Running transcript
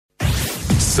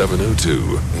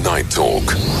702 Night Talk.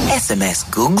 SMS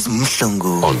Googs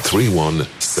Mhlungu On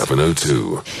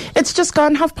 31702. It's just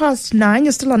gone 9:30.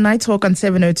 You're still on Night Talk on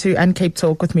 702 and Cape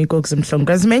Talk with me, Googs Mhlungu.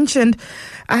 As mentioned,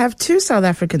 I have two South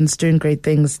Africans doing great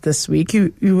things this week.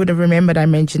 You would have remembered I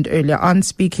mentioned earlier on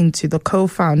speaking to the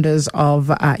co-founders of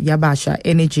Yabasha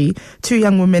Energy, two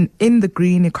young women in the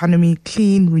green economy,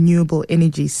 clean, renewable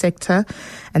energy sector.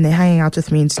 And they're hanging out with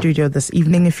me in studio this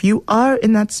evening. If you are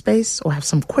in that space or have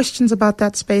some questions about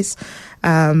that space,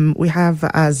 we have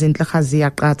Zinhle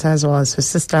Qata as well as her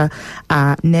sister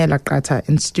Nela Qata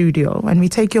in studio. And we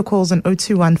take your calls on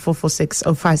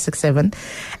 021-446-0567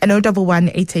 and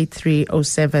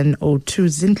 011-883-0702.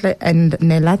 Zinhle and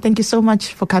Nela, thank you so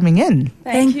much for coming in.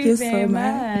 Thank you so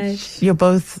much. You're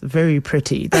both very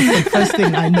pretty. That's the first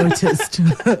thing I noticed.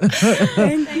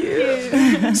 Thank you.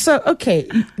 So, okay,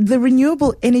 the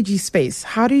renewable energy space,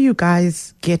 how do you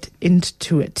guys get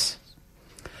into it?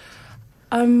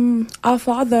 Our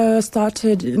father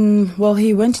started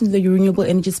he went into the renewable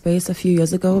energy space a few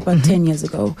years ago, about 10 years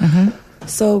ago.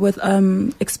 So with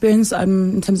experience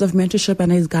in terms of mentorship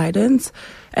and his guidance,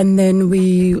 and then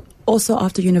we also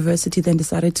after university then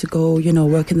decided to go,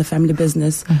 work in the family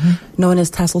business known as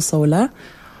Tassel Solar.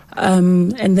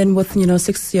 And then with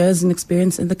 6 years in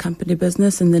experience in the company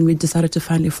business, and then we decided to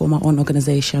finally form our own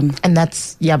organization. And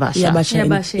that's Yabasha.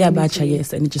 Yabasha,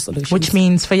 yes, Energy Solutions. Which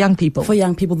means for young people. For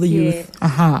young people, the youth.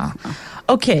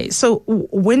 Okay, so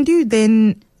when do you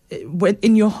then,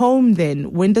 in your home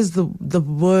then, when does the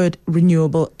word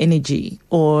renewable energy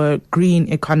or green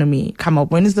economy come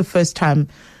up? When is the first time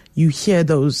you hear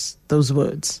those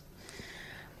words?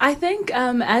 I think,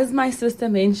 as my sister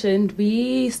mentioned,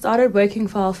 we started working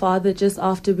for our father just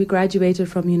after we graduated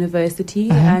from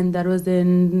university, and that was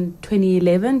in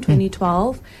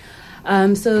 2012.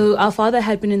 So our father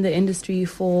had been in the industry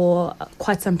for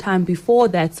quite some time before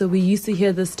that, so we used to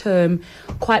hear this term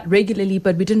quite regularly,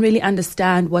 but we didn't really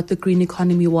understand what the green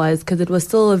economy was, because it was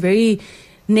still a very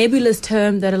nebulous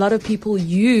term that a lot of people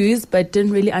use, but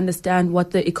didn't really understand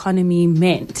what the economy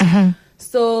meant.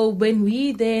 So when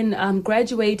we then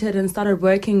graduated and started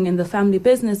working in the family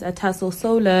business at Tassel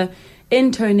Solar,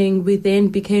 interning, we then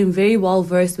became very well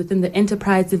versed within the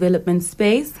enterprise development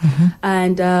space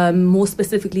and more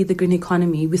specifically the green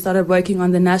economy. We started working on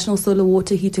the National Solar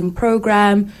Water Heating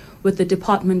Program with the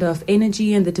Department of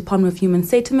Energy and the Department of Human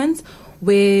Settlements,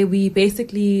 where we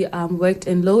basically worked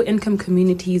in low-income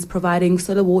communities providing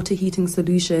solar water heating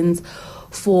solutions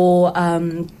for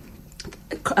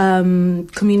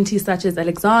communities such as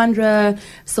Alexandra,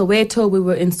 Soweto. We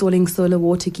were installing solar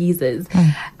water geysers.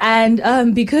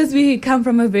 And because we come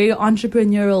from a very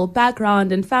entrepreneurial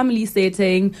background and family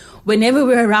setting, whenever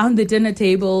we're around the dinner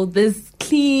table, this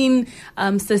clean,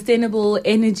 sustainable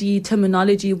energy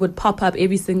terminology would pop up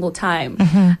every single time.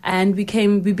 And we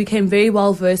became very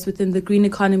well versed within the green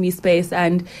economy space.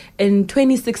 And in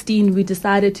 2016, we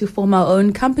decided to form our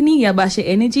own company, Yabasha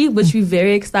Energy, which we're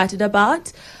very excited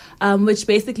about. Which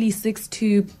basically seeks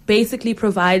to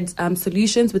provide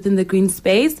solutions within the green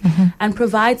space and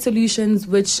provide solutions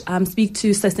which speak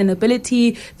to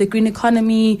sustainability, the green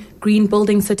economy, green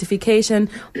building certification,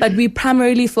 but we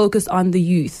primarily focus on the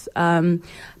youth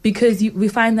because we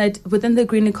find that within the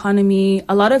green economy,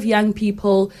 a lot of young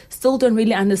people still don't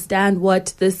really understand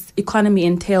what this economy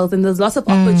entails, and there's lots of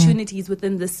opportunities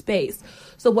within this space.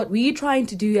 So what we're trying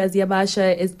to do as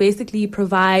Yabasha is basically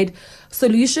provide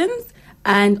solutions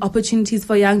and opportunities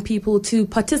for young people to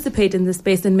participate in this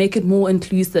space and make it more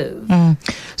inclusive.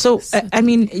 So, I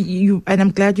mean, and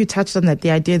I'm glad you touched on that, the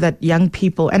idea that young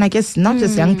people, and I guess not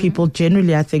just young people,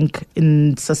 generally, I think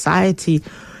in society,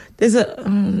 there's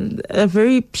a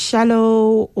very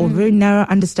shallow or very narrow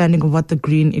understanding of what the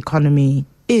green economy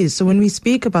is. So when we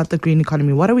speak about the green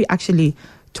economy, what are we actually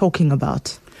talking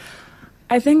about?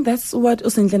 I think that's what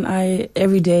Zinhle and I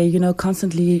every day,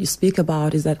 constantly speak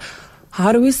about, is that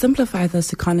how do we simplify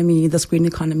this economy, this green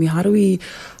economy? How do we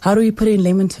put it in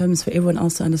layman terms for everyone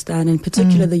else to understand, in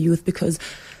particular the youth, because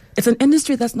it's an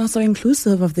industry that's not so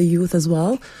inclusive of the youth as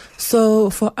well. So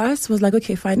for us, it was like,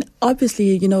 okay, fine.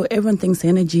 Obviously, everyone thinks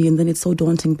energy, and then it's so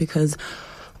daunting because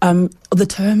the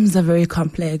terms are very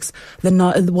complex.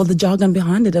 The jargon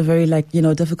behind it are very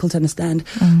difficult to understand.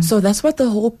 So that's what the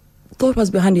whole thought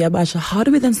was behind Yabasha. How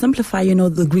do we then simplify,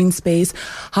 the green space?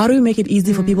 How do we make it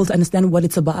easy for people to understand what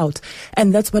it's about?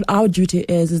 And that's what our duty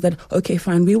is that, okay,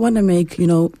 fine, we want to make,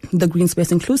 the green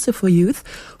space inclusive for youth.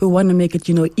 We want to make it,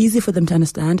 easy for them to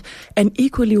understand. And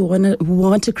equally, we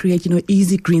want to create,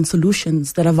 easy green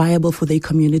solutions that are viable for their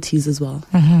communities as well.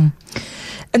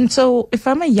 And so if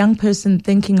I'm a young person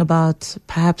thinking about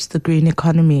perhaps the green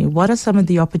economy, what are some of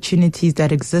the opportunities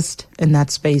that exist in that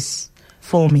space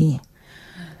for me?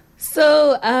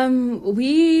 So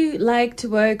we like to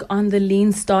work on the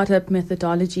lean startup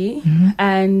methodology,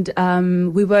 and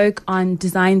we work on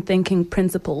design thinking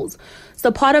principles.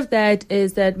 So part of that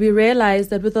is that we realize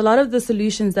that with a lot of the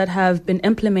solutions that have been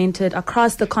implemented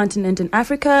across the continent in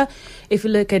Africa, if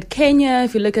you look at Kenya,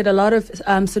 if you look at a lot of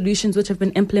solutions which have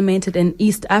been implemented in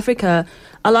East Africa,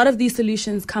 a lot of these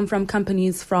solutions come from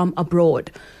companies from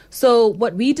abroad. So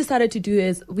what we decided to do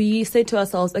is we said to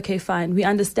ourselves, okay, fine, we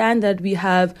understand that we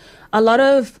have a lot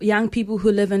of young people who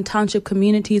live in township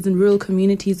communities and rural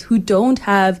communities who don't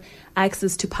have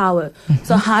access to power.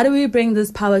 So how do we bring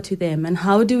this power to them, and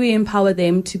how do we empower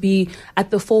them to be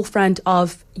at the forefront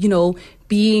of,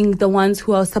 being the ones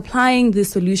who are supplying the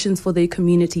solutions for their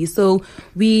community? So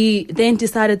we then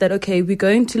decided that, okay, we're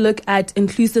going to look at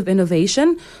inclusive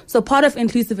innovation. So part of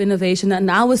inclusive innovation and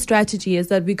our strategy is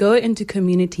that we go into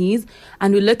communities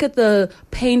and we look at the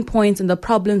pain points and the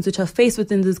problems which are faced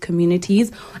within these communities.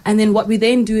 And then what we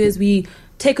then do is we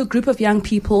take a group of young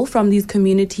people from these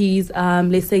communities,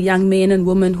 let's say young men and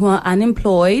women who are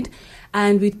unemployed,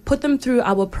 and we put them through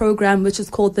our program, which is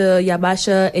called the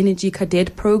Yabasha Energy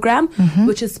Cadet Program,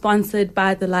 which is sponsored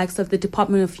by the likes of the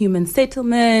Department of Human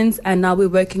Settlements. And now we're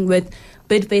working with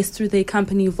Bidvest through their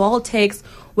company Voltex,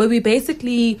 where we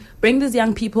basically bring these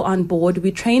young people on board.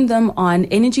 We train them on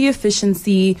energy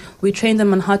efficiency. We train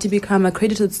them on how to become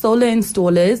accredited solar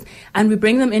installers, and we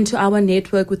bring them into our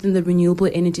network within the renewable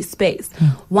energy space.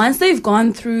 Once they've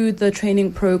gone through the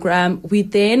training program, we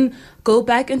then go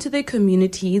back into their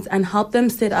communities and help them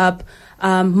set up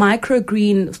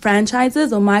microgreen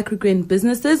franchises or microgreen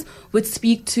businesses which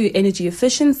speak to energy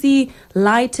efficiency,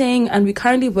 lighting, and we're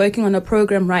currently working on a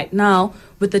program right now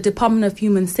with the Department of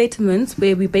Human Settlements,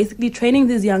 where we're basically training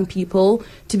these young people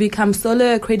to become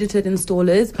solar accredited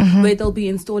installers, where they'll be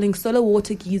installing solar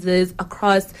water geysers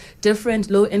across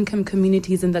different low-income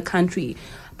communities in the country.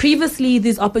 Previously,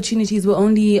 these opportunities were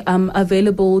only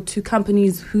available to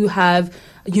companies who have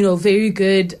very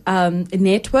good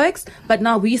networks. But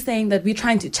now we're saying that we're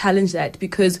trying to challenge that,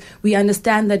 because we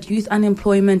understand that youth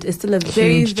unemployment is still a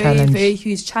very, very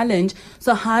huge challenge.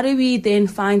 So how do we then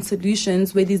find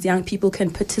solutions where these young people can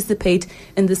participate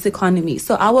in this economy?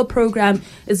 So our program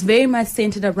is very much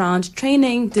centered around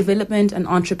training, development, and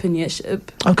entrepreneurship.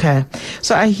 Okay.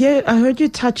 So I heard you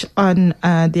touch on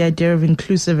the idea of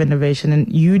inclusive innovation,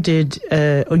 and you did,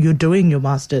 or you're doing your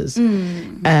master's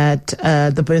at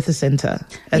the Bertha Center.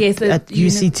 At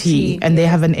UCT, and they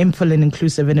have an MPhil in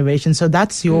inclusive innovation. So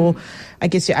that's your, I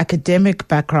guess, your academic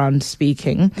background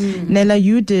speaking. Nella,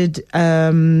 you did,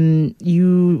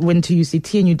 you went to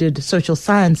UCT and you did social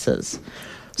sciences.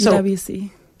 So UWC.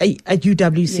 At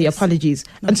UWC, yes. Apologies.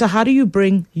 No. And so how do you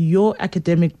bring your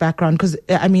academic background? Because,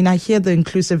 I hear the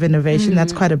inclusive innovation,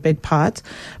 that's quite a big part.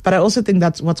 But I also think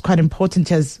that's what's quite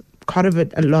important is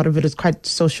a lot of it is quite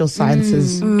social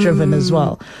sciences driven as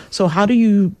well. So how do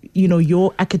you,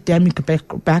 your academic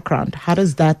background, how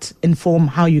does that inform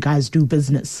how you guys do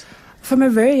business? From a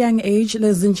very young age,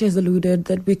 Zinche has alluded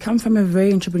that we come from a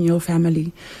very entrepreneurial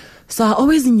family. So I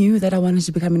always knew that I wanted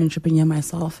to become an entrepreneur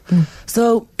myself.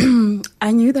 So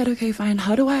I knew that, okay, fine,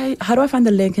 how do I find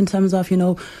the link in terms of,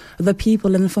 the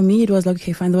people? And for me, it was like,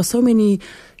 okay, fine, there were so many,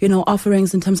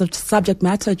 offerings in terms of subject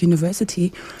matter at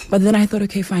university. But then I thought,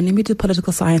 okay, fine, let me do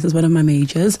political science as one of my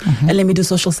majors, and let me do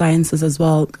social sciences as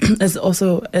well, as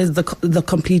the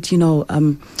complete,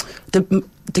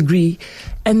 degree.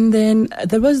 And then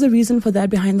there was the reason for that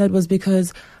behind that was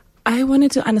because I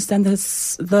wanted to understand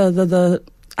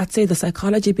I'd say the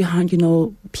psychology behind,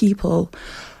 people.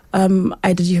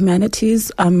 I did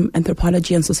humanities,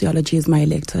 anthropology and sociology as my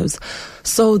electives.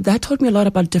 So that taught me a lot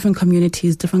about different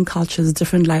communities, different cultures,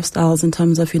 different lifestyles in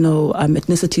terms of,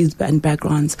 ethnicities and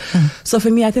backgrounds. So for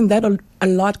me, I think that a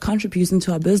lot contributes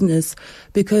into our business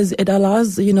because it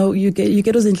allows, you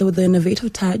get us into with the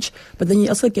innovative touch, but then you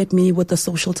also get me with the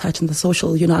social touch and the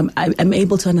social, I'm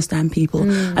able to understand people.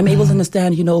 I'm able to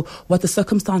understand, what the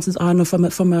circumstances are from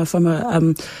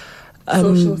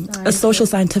a social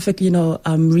scientific,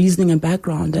 reasoning and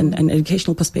background and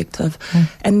educational perspective.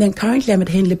 And then currently I'm at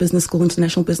Henley Business School,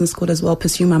 International Business School as well,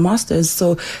 pursuing my master's.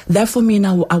 So that for me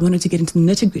now, I wanted to get into the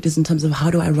nitty-gritties in terms of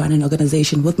how do I run an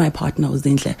organization with my partner,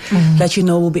 Zinhle, that,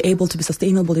 will be able to be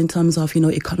sustainable in terms of,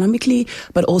 economically,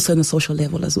 but also on a social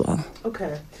level as well.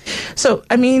 Okay. So,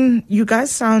 you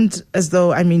guys sound as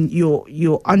though,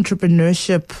 your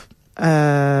entrepreneurship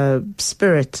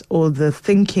spirit or the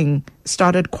thinking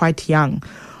started quite young.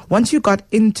 Once you got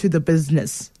into the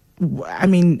business,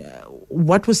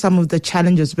 what were some of the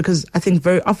challenges? Because I think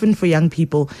very often for young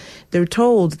people, they're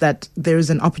told that there is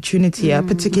an opportunity here,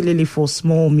 particularly for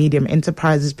small, medium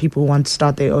enterprises, people who want to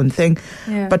start their own thing.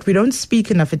 Yeah. But we don't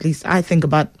speak enough, at least I think,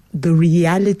 about the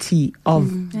reality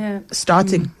of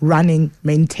starting, running,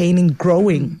 maintaining,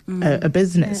 growing a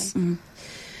business. Yeah.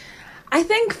 I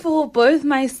think for both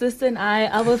my sister and I,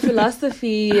 our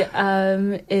philosophy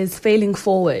is failing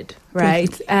forward,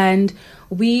 right? And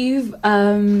we've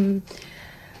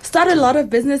started a lot of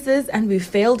businesses and we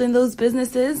failed in those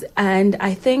businesses. And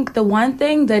I think the one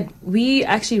thing that we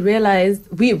actually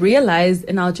realized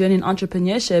in our journey in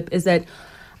entrepreneurship is that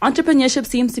entrepreneurship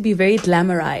seems to be very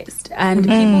glamorized and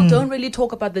people don't really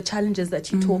talk about the challenges that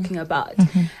you're talking about.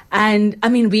 And I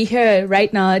mean, we're here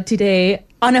right now today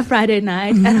on a Friday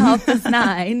night at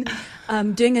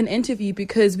 9:30, doing an interview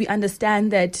because we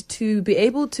understand that to be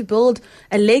able to build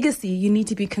a legacy, you need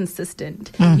to be consistent,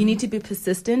 you need to be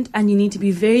persistent, and you need to be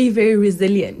very, very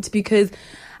resilient, because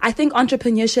I think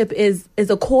entrepreneurship is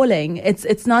a calling.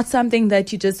 It's not something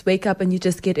that you just wake up and you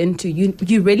just get into.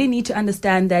 You really need to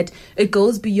understand that it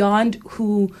goes beyond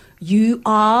who you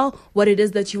are, what it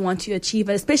is that you want to achieve,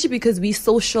 especially because we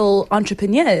social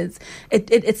entrepreneurs.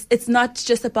 It's not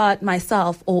just about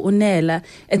myself or Unela.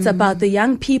 It's about the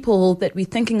young people that we're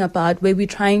thinking about, where we're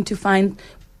trying to find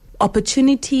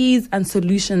opportunities and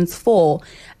solutions for.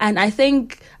 And I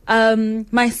think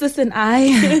my sister and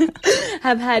I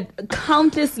have had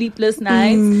countless sleepless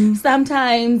nights.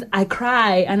 Sometimes I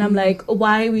cry and I'm like,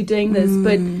 why are we doing this?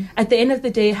 But at the end of the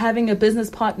day, having a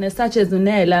business partner such as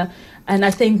Unela, and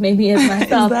I think maybe as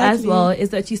myself as well,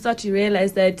 is that you start to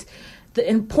realize that the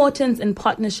importance in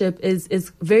partnership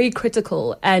is very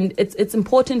critical, and it's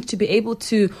important to be able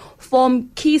to form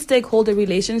key stakeholder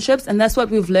relationships, and that's what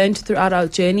we've learned throughout our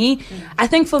journey. I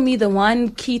think for me, the one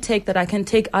key take that I can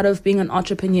take out of being an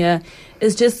entrepreneur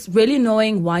is just really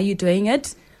knowing why you're doing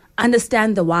it.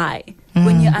 Understand the why.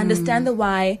 When you understand the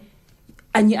why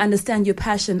and you understand your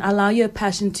passion, allow your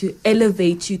passion to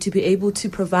elevate you to be able to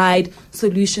provide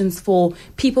solutions for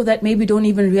people that maybe don't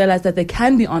even realize that they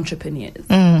can be entrepreneurs.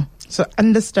 So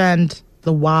understand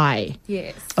the why.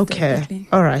 Yes. Okay. Definitely.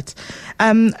 All right.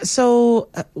 So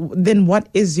then what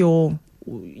is your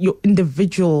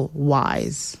individual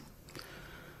whys?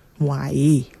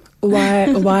 Why?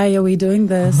 Why are we doing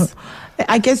this?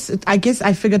 I guess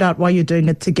I figured out why you're doing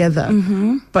it together,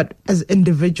 but as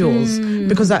individuals,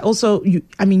 because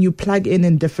you plug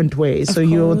in different ways. Of so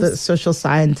you're course. the social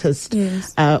scientist,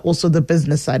 Yes. Also the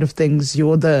business side of things.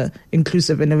 You're the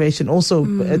inclusive innovation, also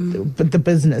but the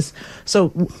business.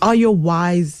 So are your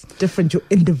whys different? Your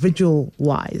individual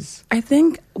whys? I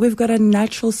think we've got a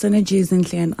natural synergy,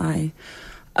 Zinhle and I.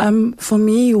 For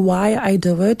me, why I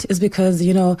do it is because,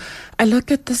 I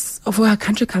look at this of where our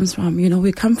country comes from.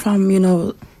 We come from,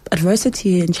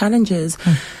 adversity and challenges.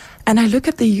 And I look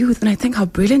at the youth and I think how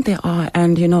brilliant they are,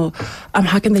 and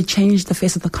how can they change the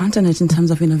face of the continent in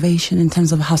terms of innovation, in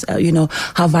terms of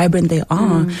how vibrant they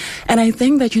are. And I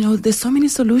think that there's so many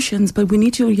solutions, but we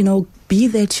need to be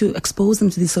there to expose them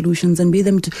to these solutions and be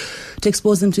them to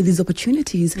expose them to these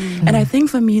opportunities. And I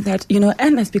think for me that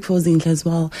and I speak for Zinhle as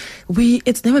well,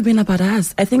 it's never been about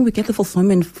us. I think we get the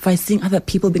fulfillment by seeing other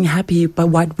people being happy by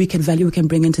what we can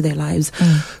bring into their lives.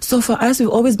 So for us, we've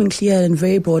always been clear and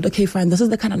very broad. Okay, fine, this is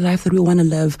the kind of life that we want to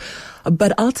live.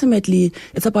 But ultimately,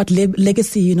 it's about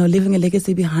legacy, leaving a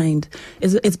legacy behind.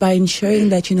 It's by ensuring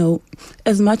that,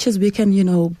 as much as we can,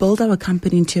 build our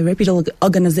company into a reputable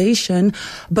organization,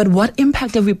 but what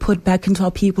impact have we put back into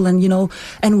our people? And,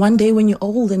 and one day when you're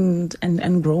old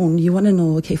and grown, you want to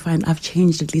know, okay, fine, I've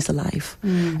changed at least a life.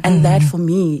 And that for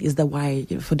me is the why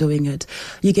for doing it.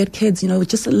 You get kids,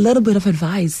 just a little bit of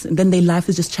advice, and then their life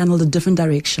is just channeled a different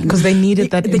direction. Because they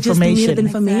needed that they information. Just needed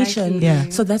information. Exactly. Yeah.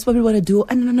 So that's what we want to do.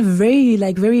 And in a very,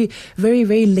 very,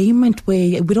 very layman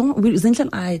way. Zinhle and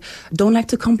I don't like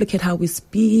to complicate how we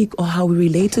speak or how we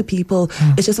relate to people.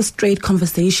 It's just a straight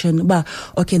conversation. But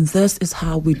okay, this is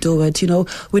how we do it.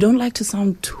 We don't like to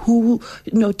sound too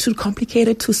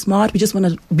complicated, too smart. We just want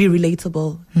to be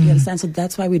relatable. You understand? So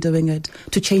that's why we're doing it,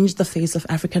 to change the face of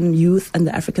African youth and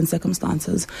the African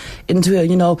circumstances into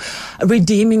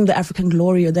redeeming the African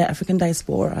glory or the African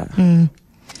diaspora.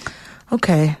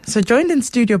 Okay, so joined in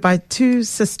studio by two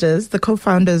sisters, the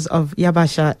co-founders of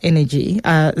Yabasha Energy,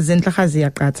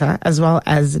 Zinhle Qata, as well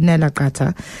as Nela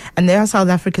Qata, and they are South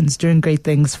Africans doing great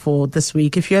things for this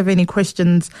week. If you have any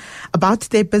questions about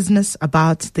their business,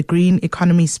 about the green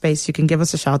economy space, you can give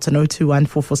us a shout on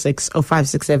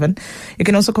 021-446-0567. You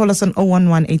can also call us on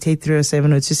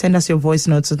 011-883-0702. Send us your voice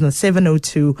notes on the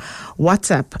 702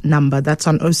 WhatsApp number. That's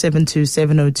on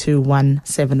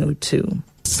 072-702-1702.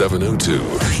 702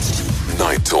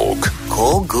 Night Talk.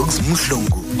 Call Googs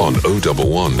Mhlungu. On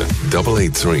 011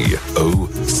 883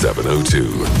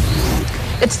 0702.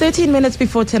 It's 13 minutes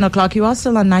before 10 o'clock. You are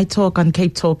still on Night Talk on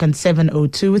Cape Talk on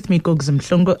 702 with me, Googs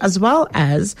Mhlungu, as well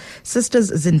as Sisters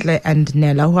Zinhle and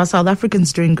Nella, who are South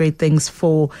Africans doing great things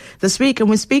for this week. And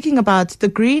we're speaking about the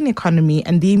green economy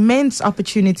and the immense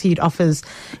opportunity it offers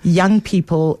young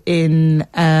people in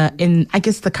I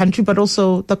guess, the country, but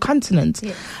also the continent.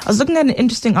 Yeah. I was looking at an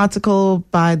interesting article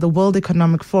by the World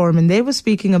Economic Forum, and they were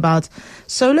speaking about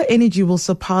solar energy will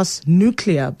surpass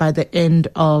nuclear by the end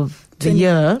of the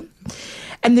year.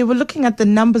 And they were looking at the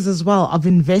numbers as well of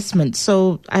investment.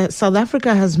 So South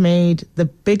Africa has made the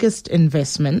biggest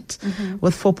investment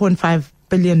with $4.5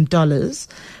 billion.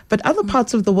 But other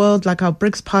parts of the world, like our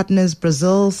BRICS partners,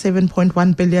 Brazil,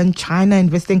 $7.1 billion, China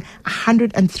investing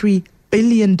 $103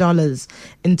 billion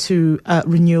into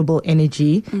renewable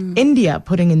energy. India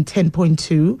putting in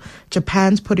 10.2,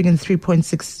 Japan's putting in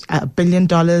 $3.6 billion,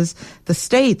 the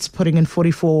States putting in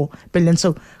 44 billion.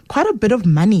 So quite a bit of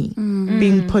money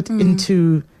being put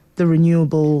into the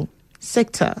renewable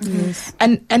sector. Yes.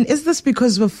 And is this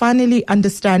because we're finally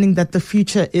understanding that the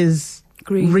future is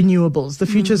Green. Renewables, the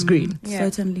future is green? Yeah.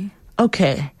 Certainly.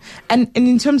 Okay. And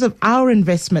in terms of our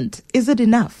investment, is it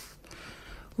enough?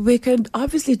 We could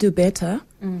obviously do better.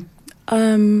 We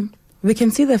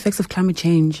can see the effects of climate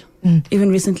change,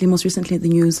 even most recently in the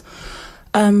news.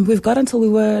 We've got until we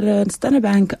were at Standard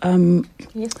Bank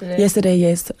yesterday,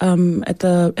 yes, in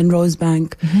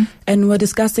Rosebank, and we're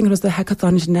discussing, it was the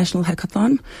hackathon, international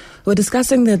hackathon. We're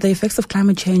discussing the effects of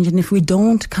climate change, and if we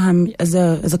don't come as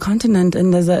a continent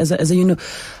and as the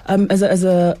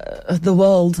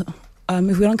world.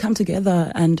 If we don't come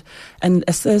together and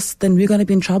assist, then we're going to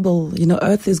be in trouble.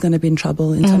 Earth is going to be in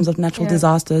trouble in terms of natural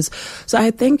disasters. So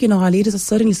I think, our leaders are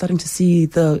certainly starting to see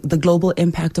the global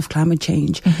impact of climate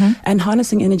change. And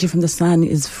harnessing energy from the sun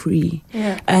is free.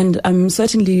 Yeah. And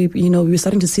certainly, we're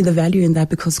starting to see the value in that,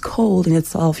 because coal in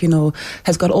itself,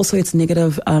 has got also its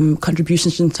negative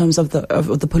contributions in terms of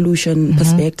the pollution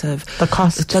perspective.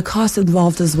 The cost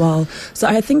involved as well. So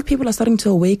I think people are starting to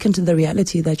awaken to the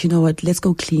reality that, let's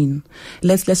go clean.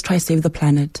 Let's try save the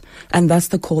planet, and that's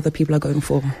the call that people are going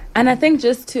for. And I think,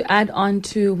 just to add on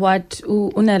to what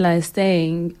Unela is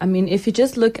saying, I mean, if you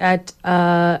just look at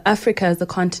Africa as a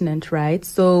continent, right?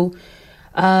 So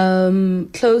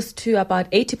close to about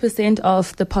 80%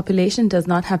 of the population does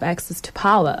not have access to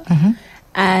power.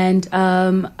 And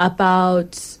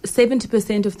about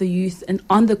 70% of the youth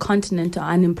on the continent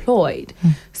are unemployed.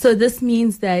 So this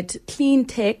means that clean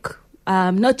tech,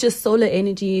 not just solar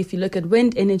energy, if you look at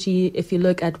wind energy, if you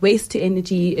look at waste to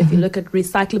energy, if you look at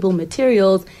recyclable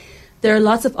materials, there are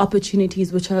lots of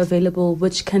opportunities which are available,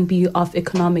 which can be of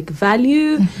economic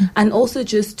value, and also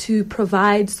just to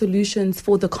provide solutions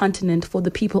for the continent, for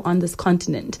the people on this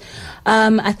continent.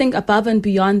 I think above and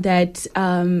beyond that,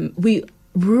 we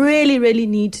really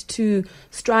need to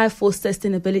strive for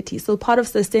sustainability. So part of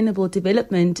sustainable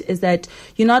development is that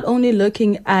you're not only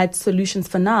looking at solutions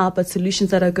for now, but solutions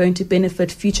that are going to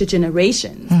benefit future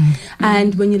generations.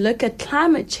 And when you look at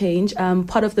climate change,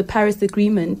 part of the Paris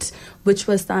Agreement, which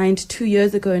was signed 2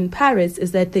 years ago in Paris,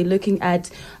 is that they're looking at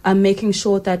making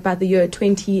sure that by the year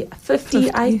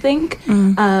 2050, I think,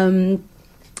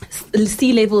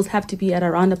 sea levels have to be at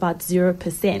around about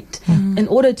 0%. In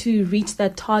order to reach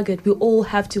that target, we all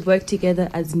have to work together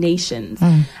as nations.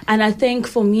 And I think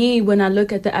for me, when I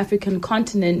look at the African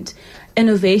continent,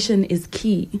 innovation is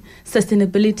key.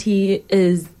 Sustainability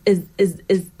is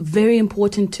very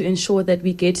important to ensure that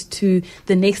we get to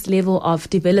the next level of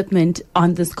development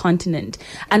on this continent.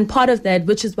 And part of that,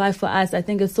 which is why for us, I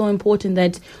think it's so important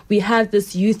that we have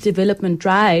this youth development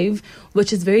drive,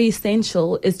 which is very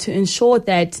essential, is to ensure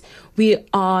that we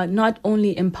are not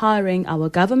only empowering our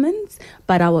governments,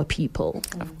 but our people.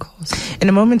 Of course. In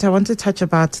a moment, I want to touch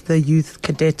about the Youth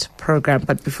Cadet Program.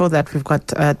 But before that, we've got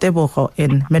Tebogo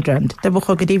in Midrand.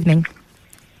 Tebogo, good evening.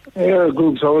 Yeah,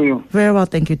 good. How are you? Very well,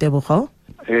 thank you, Tebogo.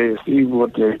 See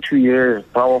what a 2-year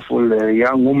powerful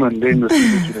young woman then.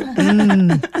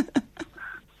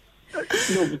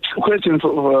 Two questions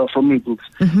for me, Brooks.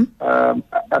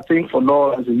 I think for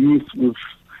now, as a youth,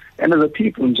 and as a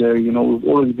people, we've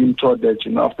always been taught that,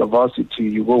 after varsity,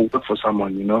 you go work for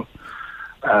someone,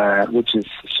 which is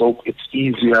it's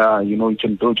easier, you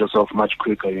can build yourself much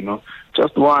quicker,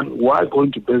 Just one, why go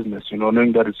into business,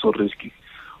 knowing that it's so risky?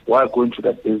 Why go into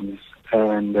that business?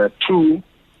 And two,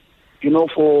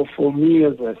 for me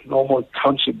as a normal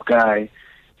township guy,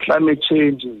 climate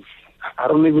change is, I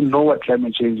don't even know what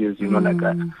climate change is, I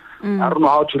don't know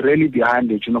how to really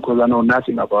behind it, because I know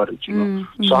nothing about it,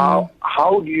 So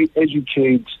how do you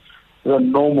educate a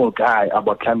normal guy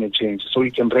about climate change, so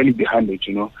you can rally behind it,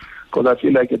 because I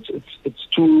feel like it's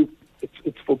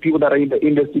for people that are in the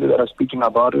industry that are speaking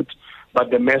about it, but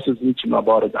the message needs to know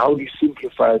about it. How do you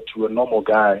simplify it to a normal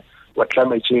guy what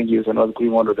climate change is and what's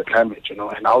going on with the climate,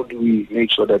 and how do we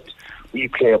make sure that we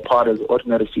play a part as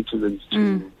ordinary citizens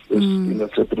to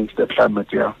flipping the climate,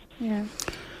 Yeah.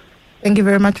 Thank you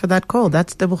very much for that call.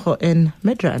 That's Tebogo in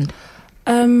Midrand.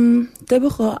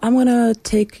 Tebogo, I'm going to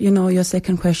take, your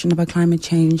second question about climate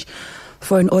change.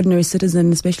 For an ordinary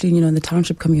citizen, especially, in the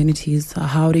township communities,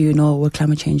 how do you know what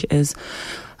climate change is?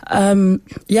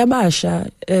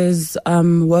 Yabasha is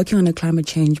working on a climate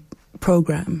change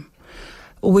program,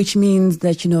 which means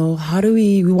that, how do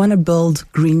we want to build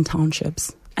green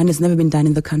townships, and it's never been done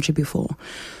in the country before.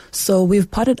 So we've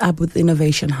partnered up with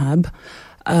Innovation Hub,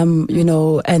 and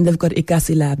they've got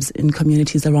Ikasi labs in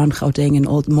communities around Gauteng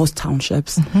and most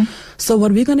townships. Mm-hmm. So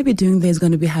what we're going to be doing there is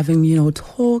going to be having,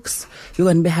 talks. We're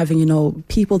going to be having,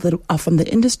 people that are from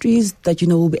the industries that,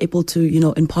 will be able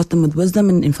to, impart them with wisdom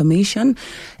and information.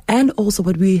 And also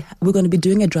we're going to be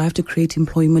doing a drive to create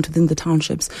employment within the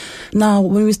townships. Now,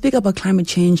 when we speak about climate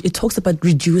change, it talks about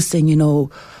reducing,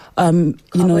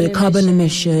 carbon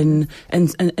emission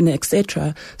and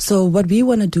etc. So what we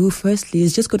want to do firstly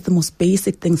is just go to the most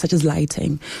basic things such as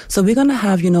lighting. So we're going to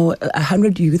have,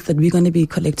 100 youth that we're going to be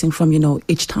collecting from,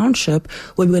 each township,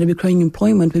 where we're going to be creating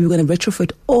employment, where we're going to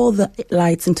retrofit all the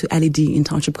lights into LED in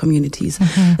township communities.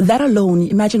 Mm-hmm. That alone,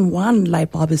 imagine one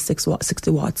light bulb is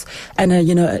 60 watts, and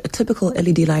a typical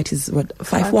LED light is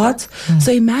 5 watts. Mm-hmm.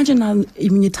 So imagine now,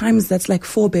 when you times that's like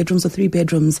 4 bedrooms or 3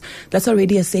 bedrooms, that's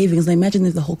already a savings. Now imagine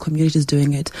if the whole community is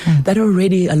doing it. That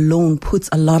already alone puts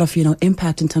a lot of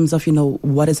impact in terms of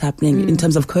what is happening in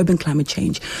terms of curbing climate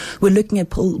change. We're looking at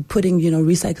putting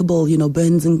recyclable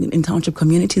bins in township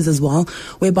communities as well,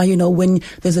 whereby when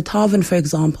there's a tavern, for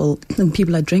example, and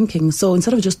people are drinking, so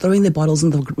instead of just throwing their bottles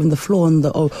on the floor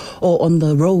or on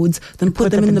the roads, then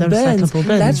put them in the bins.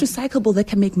 That's recyclable. They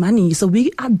can make money. So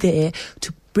we are there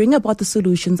to bring about the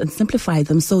solutions and simplify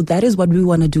them. So that is what we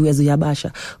want to do as a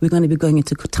Yabasha. We're going to be going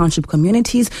into township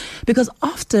communities, because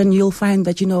often you'll find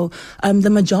that, the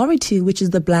majority, which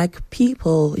is the black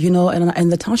people,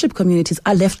 and the township communities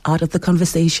are left out of the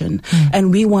conversation.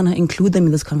 And we want to include them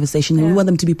in this conversation, and we want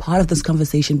them to be part of this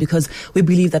conversation, because we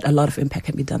believe that a lot of impact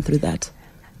can be done through that.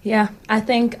 Yeah, I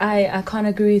think I can't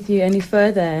agree with you any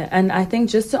further. And I think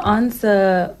just to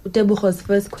answer Tebogo's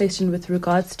first question with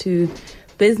regards to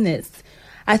business,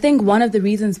 I think one of the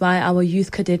reasons why our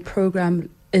youth cadet program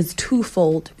is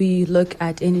twofold. We look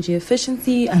at energy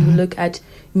efficiency and we look at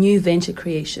new venture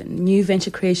creation. New venture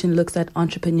creation looks at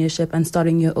entrepreneurship and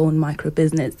starting your own micro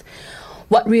business.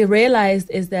 What we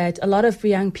realized is that a lot of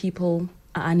young people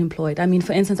are unemployed. I mean,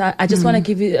 for instance, I just want to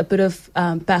give you a bit of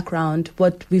background,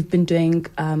 what we've been doing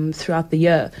throughout the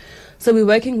year. So we're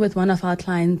working with one of our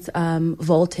clients,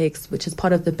 Voltex, which is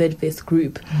part of the Bidvest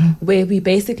group, where we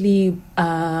basically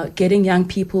getting young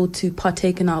people to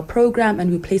partake in our program,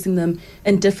 and we're placing them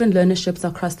in different learnerships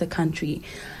across the country.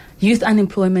 Youth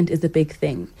unemployment is a big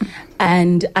thing.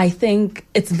 And I think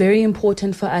it's very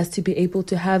important for us to be able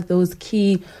to have those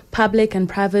key public and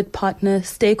private partner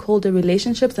stakeholder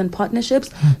relationships and partnerships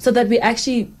so that we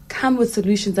actually come with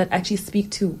solutions that actually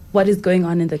speak to what is going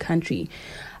on in the country.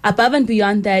 Above and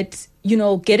beyond that,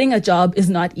 getting a job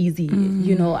is not easy.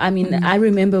 I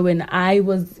remember when I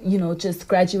was, just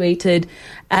graduated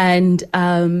and,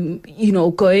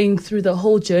 going through the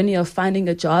whole journey of finding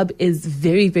a job is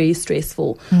very, very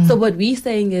stressful. So what we're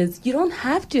saying is you don't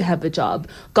have to have a job.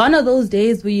 Gone are those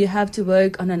days where you have to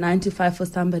work on a 9-to-5 for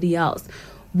somebody else.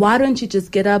 Why don't you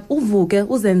just get up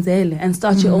and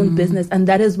start your own business? And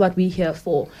that is what we're here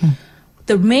for.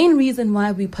 The main reason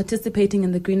why we're participating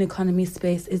in the green economy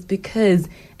space is because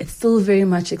it's still very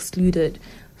much excluded.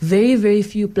 Very, very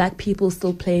few black people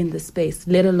still play in this space,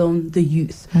 let alone the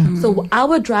youth. So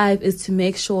our drive is to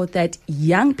make sure that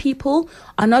young people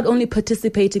are not only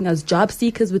participating as job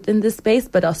seekers within this space,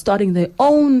 but are starting their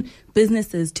own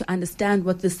businesses to understand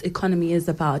what this economy is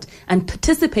about and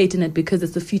participate in it, because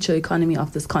it's the future economy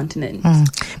of this continent.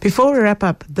 Before we wrap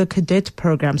up, the cadet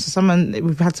program. So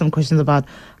we've had some questions about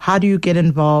how do you get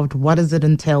involved? What does it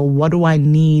entail? What do I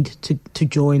need to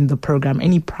join the program?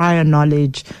 Any prior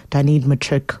knowledge? Do I need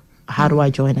matric? How do I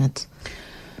join it?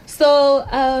 So,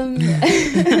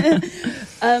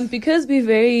 because we're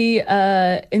very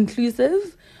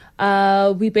inclusive,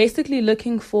 we're basically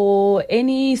looking for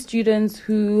any students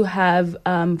who have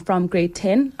from grade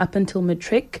 10 up until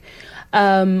matric,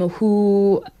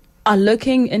 who are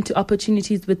looking into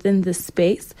opportunities within this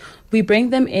space we bring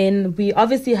them in. We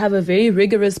obviously have a very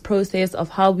rigorous process of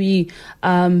how we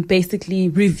basically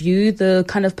review the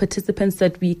kind of participants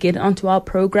that we get onto our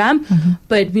program.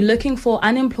 But we're looking for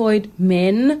unemployed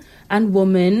men and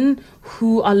women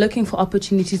who are looking for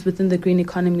opportunities within the green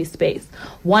economy space.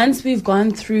 Once we've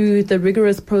gone through the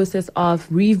rigorous process of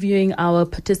reviewing our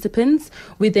participants,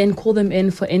 we then call them in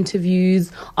for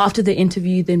interviews. After the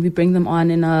interview, then we bring them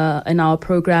on in our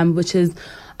program, which is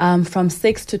from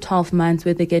 6 to 12 months,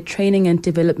 where they get training and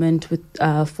development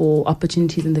for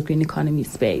opportunities in the green economy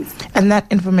space. And that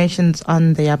information's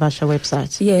on the Yabasha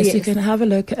website. Yes, you can have a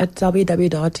look at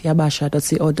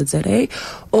www.yabasha.co.za,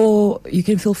 or you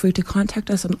can feel free to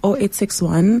contact us on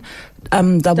 0861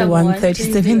 11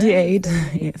 3078.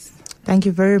 Yes. Thank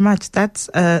you very much. That's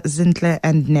Zinhle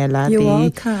and Nella, You're the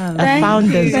welcome.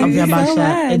 founders of Thank you so Yabasha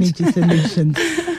much. Energy Solutions.